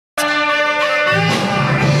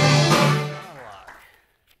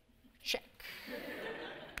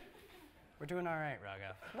doing all right,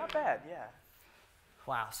 Raghav. Not bad, yeah.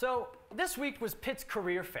 Wow, so this week was Pitt's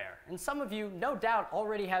career fair, and some of you, no doubt,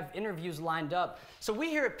 already have interviews lined up. So we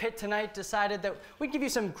here at Pitt Tonight decided that we'd give you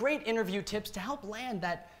some great interview tips to help land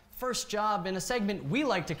that first job in a segment we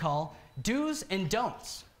like to call Do's and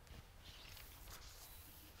Don'ts.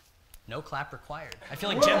 No clap required. I feel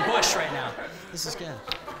like Jeb Bush right now. This is good.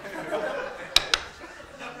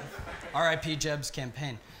 R.I.P. Jeb's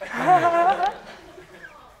campaign.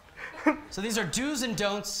 So these are do's and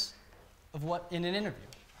don'ts of what in an interview.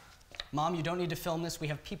 Mom, you don't need to film this. We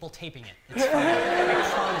have people taping it. It's fine. I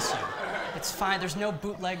promise you. It's fine. There's no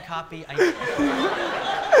bootleg copy. All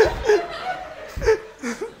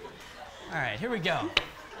right, here we go.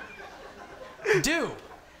 Do.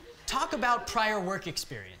 Talk about prior work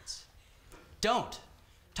experience. Don't.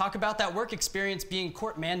 Talk about that work experience being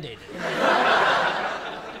court mandated.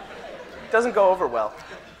 Doesn't go over well.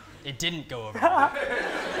 It didn't go over well.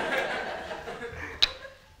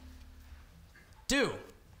 Do.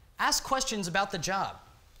 Ask questions about the job.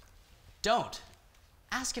 Don't.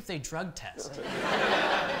 Ask if they drug test.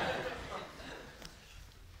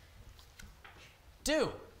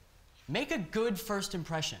 Do. Make a good first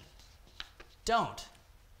impression. Don't.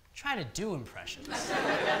 Try to do impressions.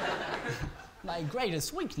 My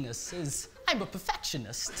greatest weakness is I'm a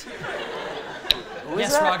perfectionist.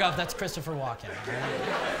 Yes, Raghav, that's Christopher Walken.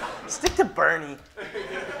 Right? Stick to Bernie.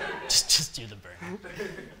 Just do the Bernie.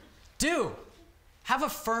 Do. Have a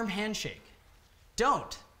firm handshake.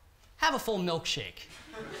 Don't. Have a full milkshake.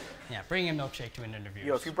 Yeah, bring a milkshake to an interview.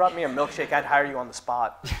 Yo, if you brought me a milkshake, I'd hire you on the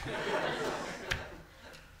spot.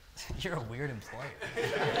 You're a weird employer.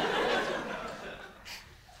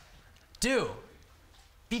 Do.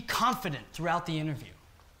 Be confident throughout the interview.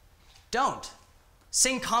 Don't.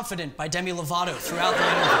 Sing Confident by Demi Lovato throughout the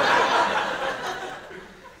interview.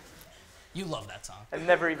 You love that song. I've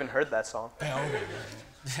never even heard that song. Oh,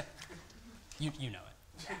 you know it.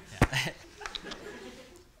 Yeah.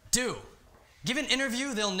 Do. Give an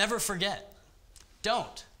interview they'll never forget.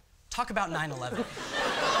 Don't. Talk about 9/11.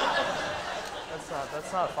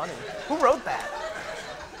 That's not funny. Who wrote that?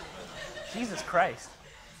 Jesus Christ.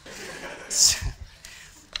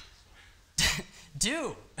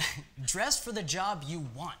 Do. Dress for the job you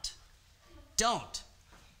want. Don't.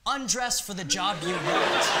 Undress for the job you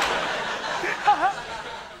want.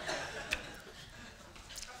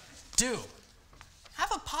 Do.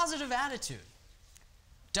 Have a positive attitude.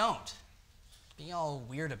 Don't. Be all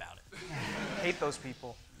weird about it. Hate those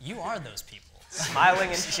people. You are those people. Smiling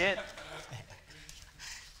and shit.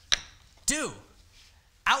 Do.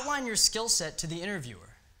 Outline your skill set to the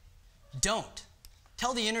interviewer. Don't.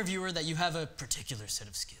 Tell the interviewer that you have a particular set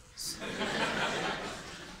of skills.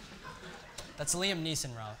 That's Liam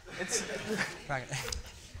Neeson, Rob. It's...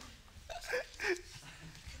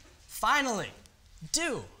 Finally,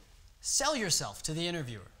 do. Sell yourself to the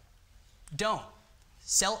interviewer. Don't.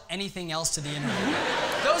 Sell anything else to the interviewer.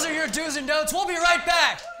 Those are your do's and don'ts. We'll be right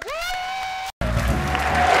back.